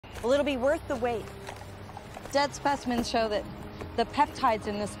Well, it'll be worth the wait. Dead specimens show that the peptides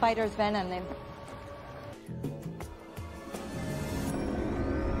in the spider's venom, they...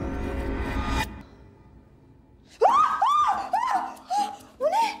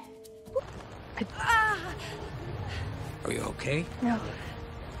 Are you okay? No.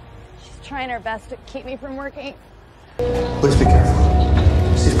 She's trying her best to keep me from working. Please be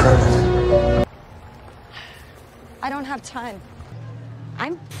careful. She's pregnant. I don't have time.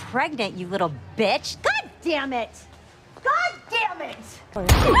 I'm pregnant, you little bitch. God damn it! God damn it!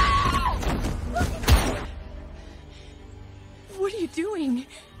 What are you doing?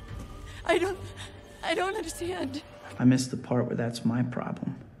 I don't understand. I missed the part where that's my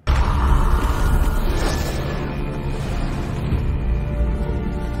problem.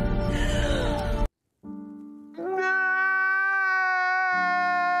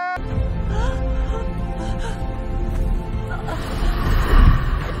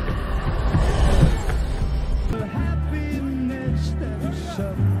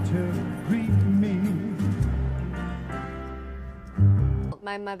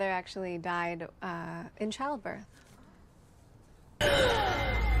 My mother actually died in childbirth. It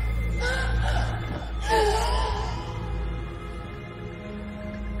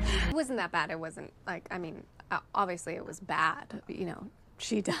wasn't that bad. It wasn't like, I mean, obviously it was bad. You know,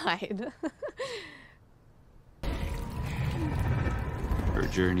 she died. Her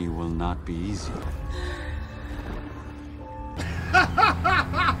journey will not be easy.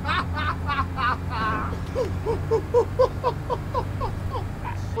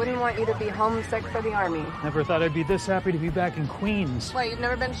 Wouldn't want you to be homesick for the army. Never thought I'd be this happy to be back in Queens. What, you've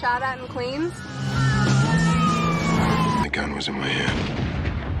never been shot at in Queens? The gun was in my hand.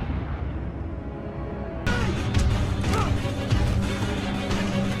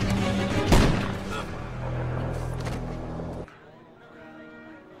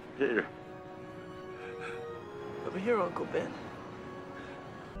 Here. Over here, Uncle Ben.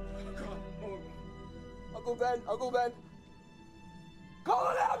 Uncle Ben! Uncle Ben! Call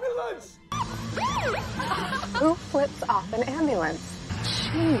an ambulance! Who flips off an ambulance?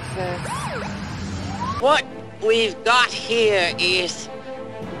 Jesus. What we've got here is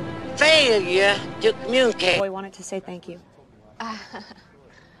failure to communicate. I wanted to say thank you.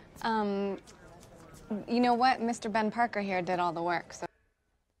 You know what? Mr. Ben Parker here did all the work, so...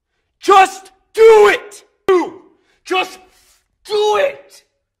 Just do it! Just do it!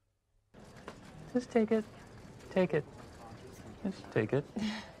 Just take it. Take it. Just take it.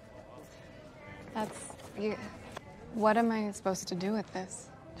 That's... You, what am I supposed to do with this?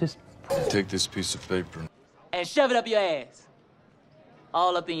 Just... Take this piece of paper. And shove it up your ass.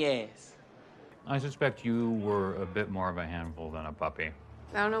 All up in your ass. I suspect you were a bit more of a handful than a puppy.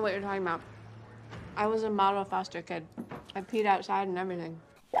 I don't know what you're talking about. I was a model foster kid. I peed outside and everything.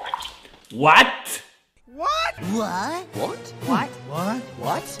 What? What? What? What? What?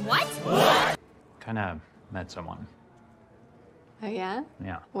 What? Kind of met someone. Oh, yeah?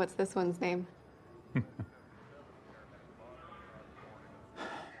 Yeah. What's this one's name?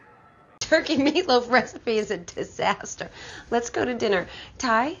 Turkey meatloaf recipe is a disaster. Let's go to dinner.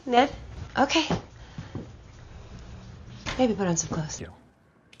 Ty, Ned? Okay. Maybe put on some clothes.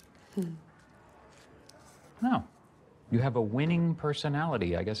 No. You have a winning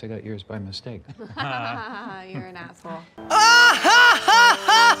personality. I guess I got yours by mistake. You're an asshole.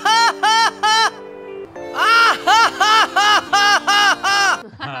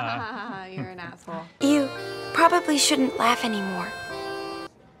 You're an asshole. You probably shouldn't laugh anymore.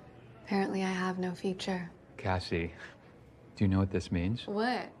 Apparently I have no future. Cassie, do you know what this means?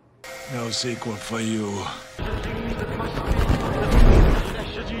 What? No sequel for you.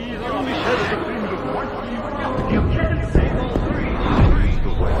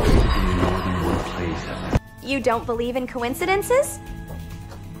 You don't believe in coincidences?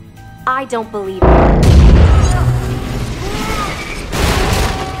 I don't believe it.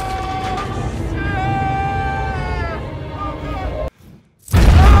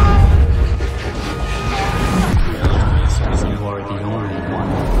 You are the only one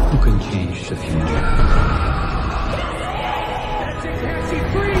who can change the future.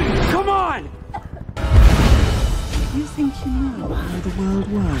 Come on! You think you know how the world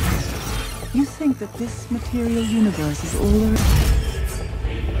works? You think that this material universe is all there is?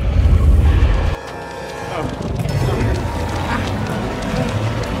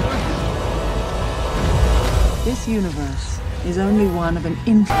 This universe is only one of an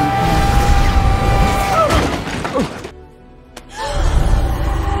infinite.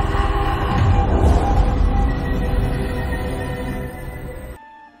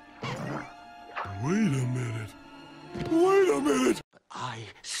 Wait a minute. Wait a minute. I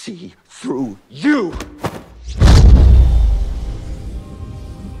see through you.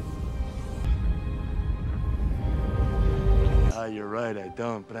 You're right, I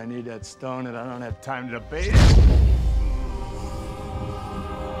don't, but I need that stone and I don't have time to debate it.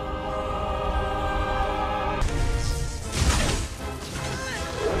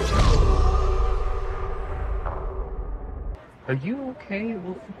 Are you okay?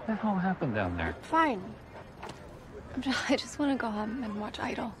 What the hell happened down there? Fine. I just want to go home and watch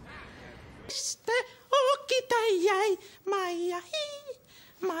Idol.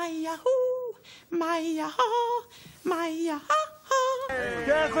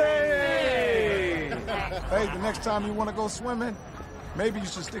 Hey, the next time you want to go swimming, maybe you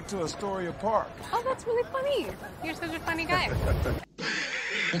should stick to Astoria Park. Oh, that's really funny. You're such a funny guy.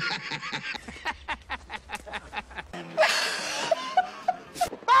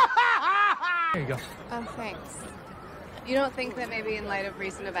 There you go. Oh, thanks. You don't think that maybe in light of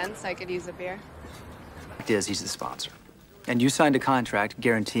recent events I could use a beer? Fact is, he's the sponsor. And you signed a contract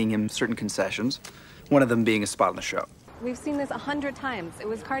guaranteeing him certain concessions, one of them being a spot on the show. We've seen this 100 times. It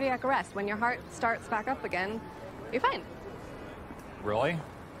was cardiac arrest. When your heart starts back up again, you're fine. Really?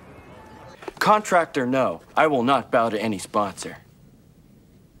 Contract or no, I will not bow to any sponsor.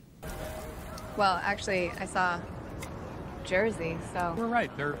 Well, actually, I saw Jersey, so... We're right.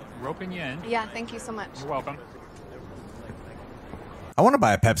 They're roping you in. Yeah, thank you so much. You're welcome. I want to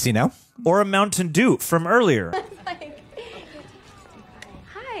buy a Pepsi now. Or a Mountain Dew from earlier.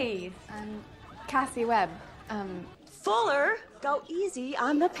 Hi, I'm Cassie Webb. Fuller, go easy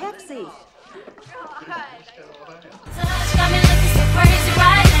on the Pepsi.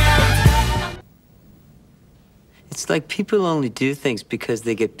 It's like people only do things because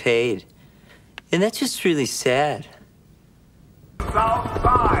they get paid. And that's just really sad. South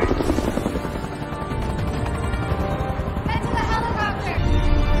side. Head to the helicopter!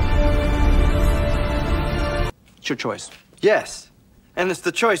 It's your choice. Yes, and it's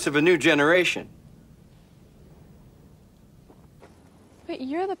the choice of a new generation. But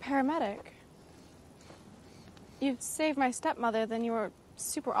you're the paramedic. You saved my stepmother, then you were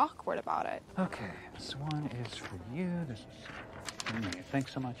super awkward about it. Okay, this one is for you. This is for me.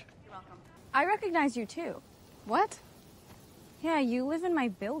 Thanks so much. You're welcome. I recognize you too. What? Yeah, you live in my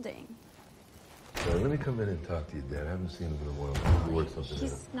building. Let me come in and talk to you, Dad. I haven't seen him in a while. We'll work something out.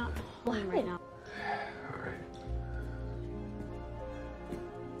 He's not home right now. All right.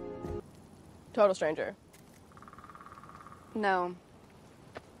 Total stranger. No.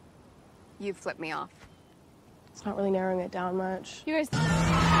 You flipped me off. It's not really narrowing it down much. You guys...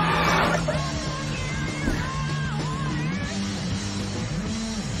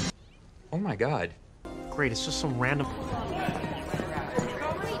 Oh my God. Great, it's just some random... Come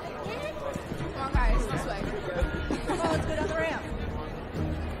on, guys, this way. Come on, let's go down the ramp.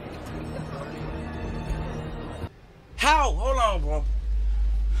 How? Hold on, bro.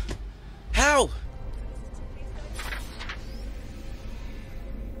 How?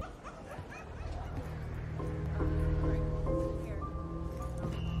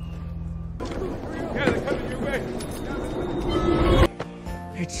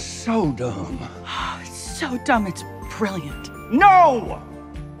 It's so dumb. It's so dumb, it's brilliant. No!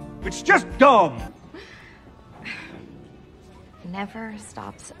 It's just dumb. Never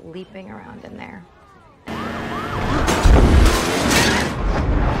stops leaping around in there.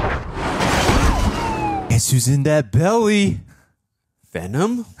 Guess who's in that belly?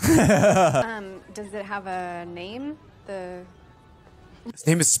 Venom? Does it have a name? His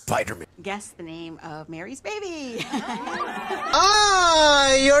name is Spider-Man. Guess the name of Mary's baby.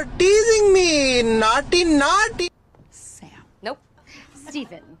 Ah, you're teasing me. Naughty, naughty. Sam. Nope.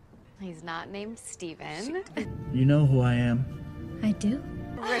 Steven. He's not named Steven. You know who I am. I do?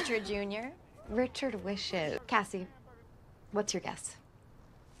 Richard Jr. Richard wishes. Cassie, what's your guess?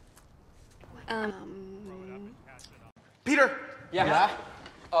 Peter! Yeah?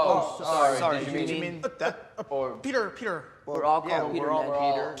 Oh, sorry. Did you mean that? Peter. We're all calling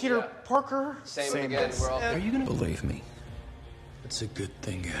Peter. Peter Parker. Same again. We're all... Are you gonna believe me? It's a good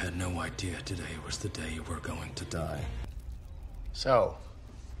thing you had no idea today was the day you were going to die. So,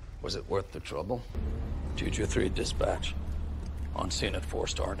 was it worth the trouble? Juju 3 dispatch. On scene at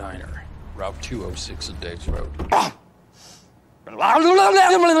 4-Star Diner. Route 206 at Dave's Road.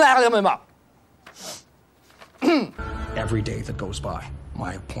 Every day that goes by,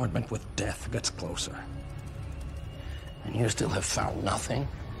 my appointment with death gets closer. And you still have found nothing?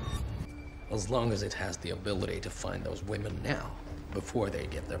 As long as it has the ability to find those women now, before they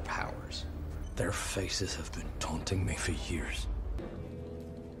get their powers. Their faces have been taunting me for years.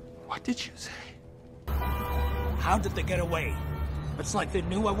 What did you say? How did they get away? It's like they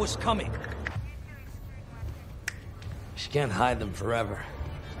knew I was coming. She can't hide them forever.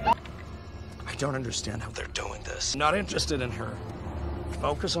 I don't understand how they're doing this. Not interested in her.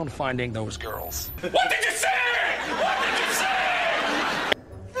 Focus on finding those girls. What did you say? What did you say?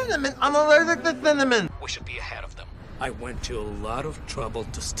 Cinnamon. I'm allergic to cinnamon. We should be ahead of them. I went to a lot of trouble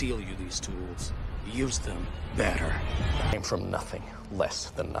to steal you these tools. Use them better. I came from nothing,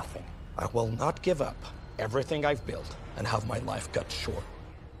 less than nothing. I will not give up everything I've built and have my life cut short.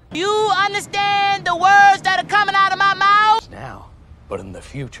 You understand the words that are coming out of my mouth? Now, but in the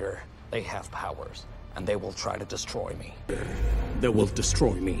future, they have powers, and they will try to destroy me. They will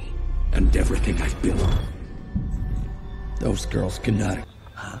destroy me and everything I've built. Those girls cannot...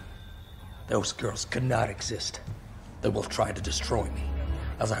 Huh? Those girls cannot exist. They will try to destroy me,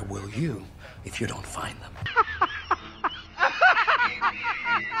 as I will you if you don't find them.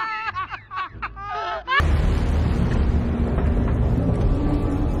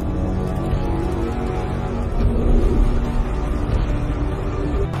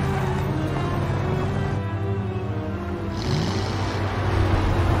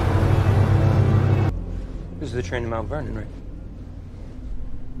 This is the train to Mount Vernon, right?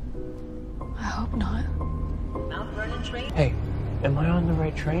 I hope not. Mount Vernon train? Hey, am I on the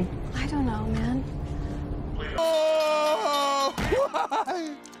right train? I don't know, man. Oh!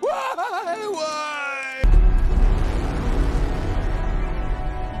 Why?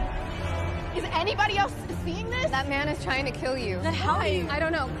 Is anybody else seeing this? That man is trying to kill you. The hell? I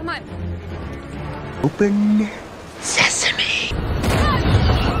don't know. Come on. Open sesame.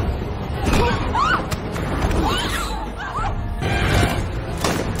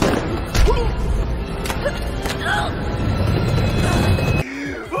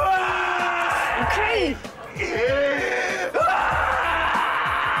 Okay.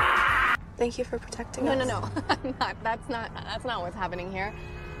 Thank you for protecting us. No. I'm not. That's not what's happening here.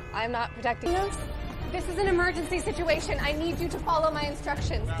 I'm not protecting us. This is an emergency situation. I need you to follow my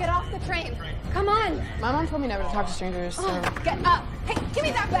instructions. Get off the train. Come on. My mom told me never to talk to strangers, so... Oh, get up. Hey, give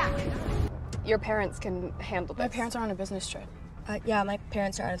me that back. Your parents can handle this. My parents are on a business trip. Yeah, my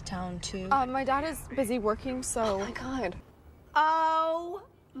parents are out of town, too. My dad is busy working, so... Oh, my God. Oh,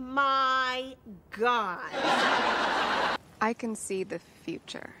 my God. I can see the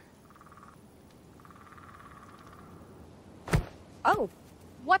future. Oh,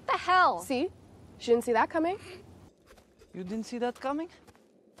 what the hell? See? She didn't see that coming. You didn't see that coming?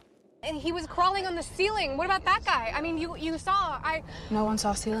 And he was crawling on the ceiling. What about that guy? I mean, you saw, No one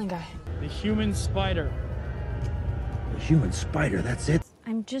saw ceiling guy. The human spider. The human spider, that's it?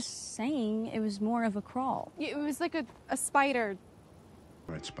 I'm just saying it was more of a crawl. It was like a spider.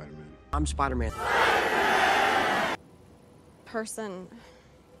 Right, Spider-Man. I'm Spider-Man. Person.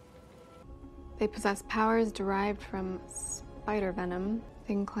 They possess powers derived from spider venom.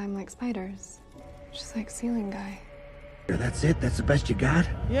 They can climb like spiders. Just like ceiling guy. That's it? That's the best you got?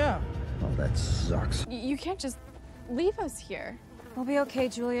 Yeah. Oh, that sucks. You can't just leave us here. We'll be okay,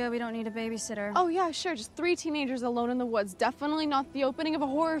 Julia. We don't need a babysitter. Oh, yeah, sure. Just 3 teenagers alone in the woods. Definitely not the opening of a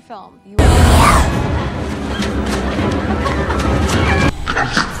horror film.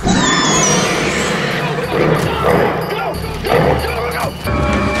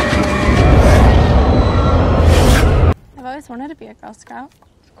 I've always wanted to be a Girl Scout.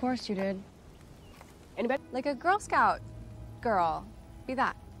 Of course you did. Anybody? Like a Girl Scout girl. Be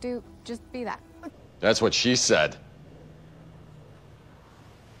that. Just be that. That's what she said.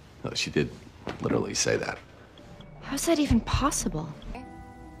 No, she did literally say that. How's that even possible?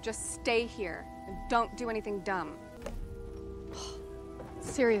 Just stay here and don't do anything dumb.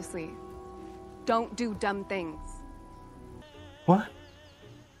 Seriously, don't do dumb things. What?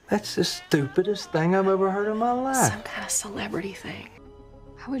 That's the stupidest thing I've ever heard in my life. Some kind of celebrity thing.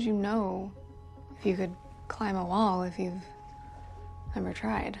 How would you know if you could climb a wall if you've never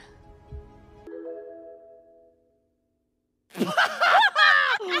tried?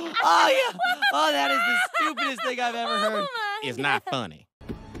 Oh, yeah. Oh, that is the stupidest thing I've ever heard. It's not funny.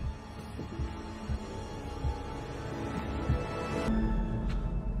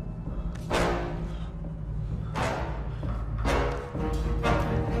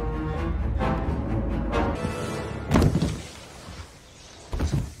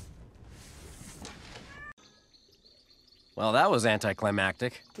 Well, that was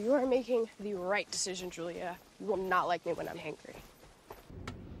anticlimactic. You are making the right decision, Julia. You will not like me when I'm hangry.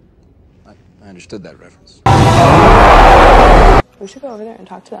 I understood that reference. We should go over there and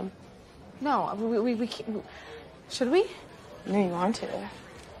talk to them. No, we can't. Should we? No, you want to.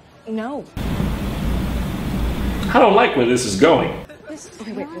 No. I don't like where this is going. This is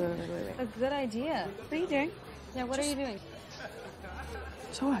Okay, wait. a good idea. What are you doing? Yeah, what are you doing?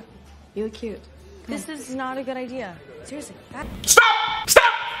 So what? You look cute. This is not a good idea. Seriously. Stop! Stop!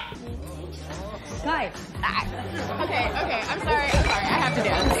 Guys. Okay, I'm sorry. I have to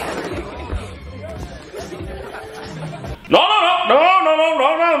dance. No.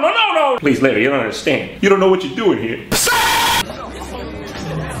 Please, lady, you don't understand. You don't know what you're doing here.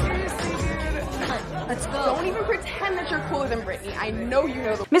 Let's go. Don't even pretend that you're cooler than Brittany. I know you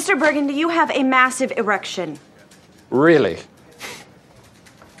know the— Mr. Burgundy, you have a massive erection. Really?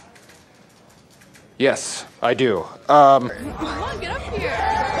 Yes, I do. Come on, get up here.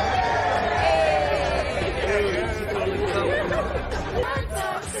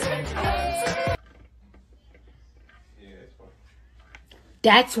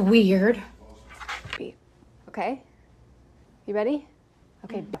 That's weird. Okay. You ready?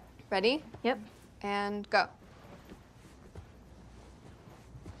 Okay. Ready? Yep. And go.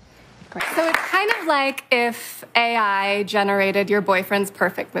 Great. So it's kind of like if AI generated your boyfriend's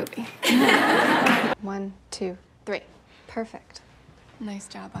perfect movie. 1, 2, 3. Perfect. Nice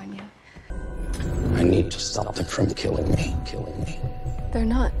job, Anya. I need to stop them from killing me. They're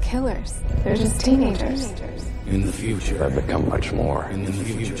not killers. They're just teenagers. In the future, I've become much more. In the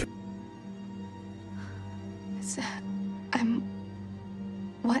future. I'm...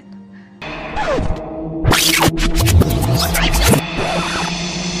 What?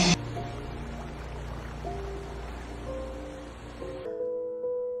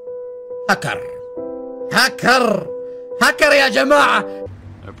 هاكر يا جماعة.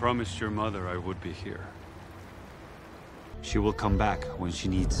 I promised your mother I would be here. She will come back when she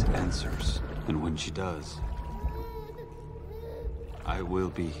needs answers. And when she does, I will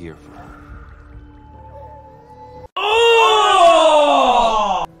be here for her.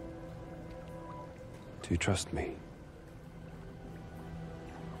 Oh! Do you trust me?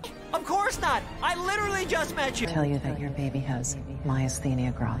 Of course not. I literally just met you. Tell you that your baby has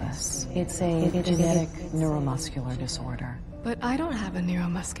myasthenia gravis. It's a genetic neuromuscular disorder. But I don't have a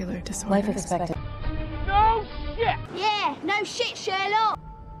neuromuscular disorder. Life expectancy. No shit. Yeah, no shit, Sherlock.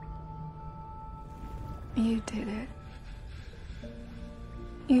 You did it.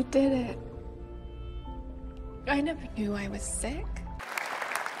 You did it. I never knew I was sick.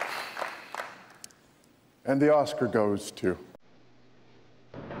 And the Oscar goes to...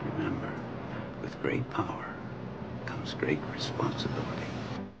 Remember, with great power comes great responsibility.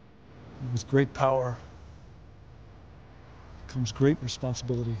 With great power comes great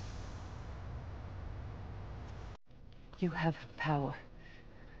responsibility. You have power.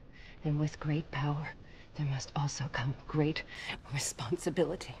 And with great power, there must also come great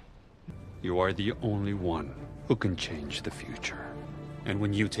responsibility. You are the only one who can change the future. And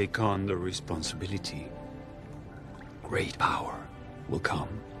when you take on the responsibility, great power will come.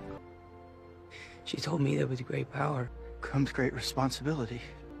 She told me that with great power comes great responsibility.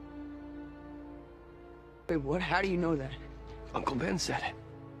 Wait, what? How do you know that? Uncle Ben said it.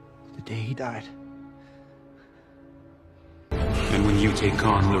 The day he died. And when you take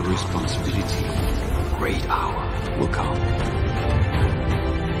on the responsibility, great power will come.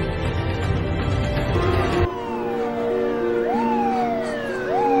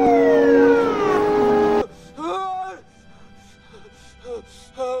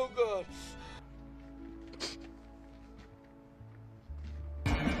 Oh, God.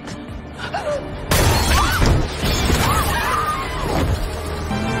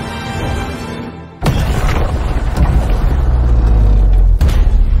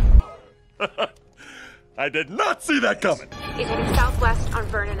 I did not see that coming. He's heading southwest on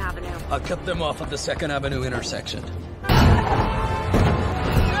Vernon Avenue. I cut them off at the 2nd Avenue intersection.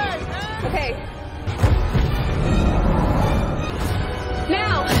 Okay.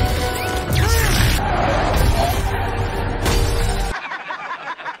 Now!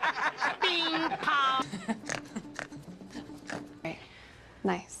 Bing pong! Right.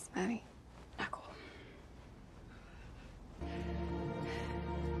 Nice, Maddie. Not cool.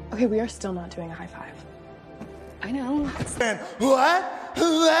 Okay, we are still not doing a high five. I know. What?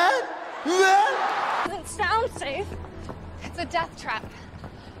 Doesn't sound safe. It's a death trap.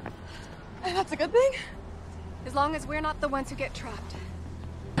 And that's a good thing? As long as we're not the ones who get trapped.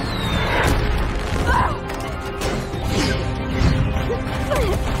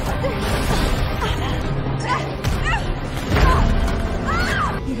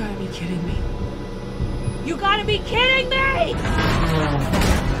 You gotta be kidding me. You gotta be kidding me!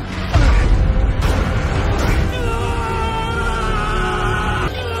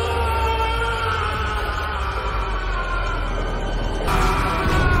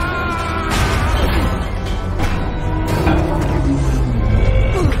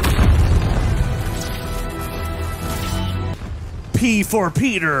 P for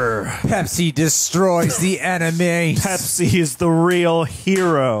Peter. Pepsi destroys the enemy. Pepsi is the real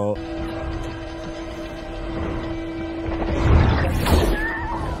hero.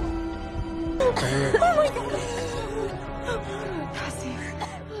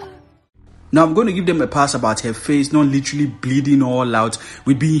 Now I'm going to give them a pass about her face not literally bleeding all out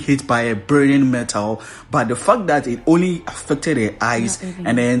with being hit by a burning metal, but the fact that it only affected her eyes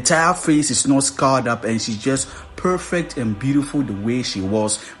and her entire face is not scarred up and she's just perfect and beautiful the way she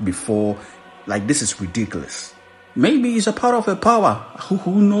was before. Like, this is ridiculous. Maybe it's a part of her power.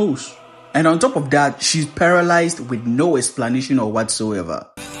 Who knows? And on top of that, she's paralyzed with no explanation or whatsoever.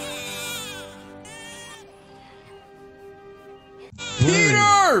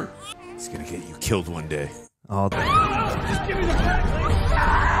 Peter! It's gonna get you killed one day. All day.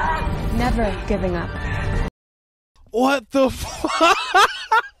 Never giving up. What the fuck?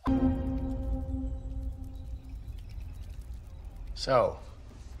 So,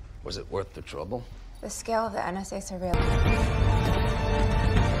 was it worth the trouble? The scale of the NSA surveillance.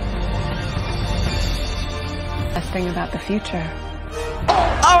 Best thing about the future.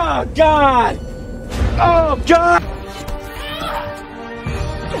 Oh, God! Oh, God!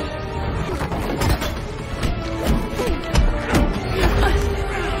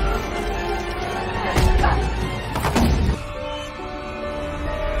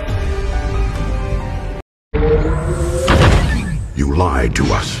 You lied to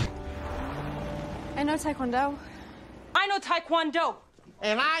us. I know Taekwondo. I know Taekwondo.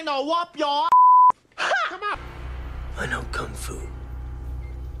 And I know whoop your Come on. I know Kung Fu.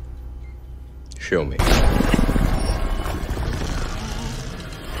 Show me.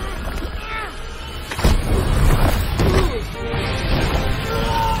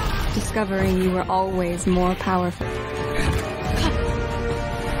 Discovering you were always more powerful.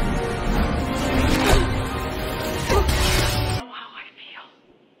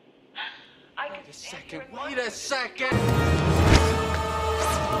 Wait a second.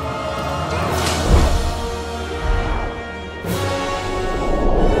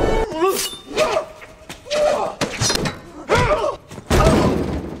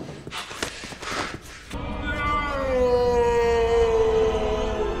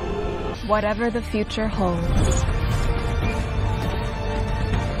 Whatever the future holds.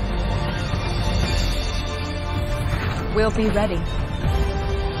 We'll be ready.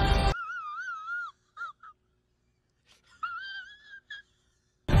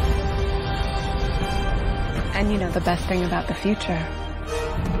 And you know the best thing about the future?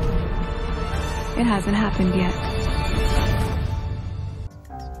 It hasn't happened yet.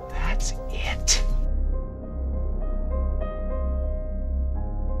 That's it.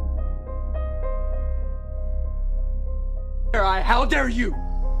 How dare you?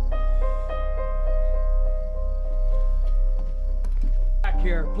 Back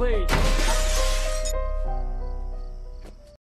here, please.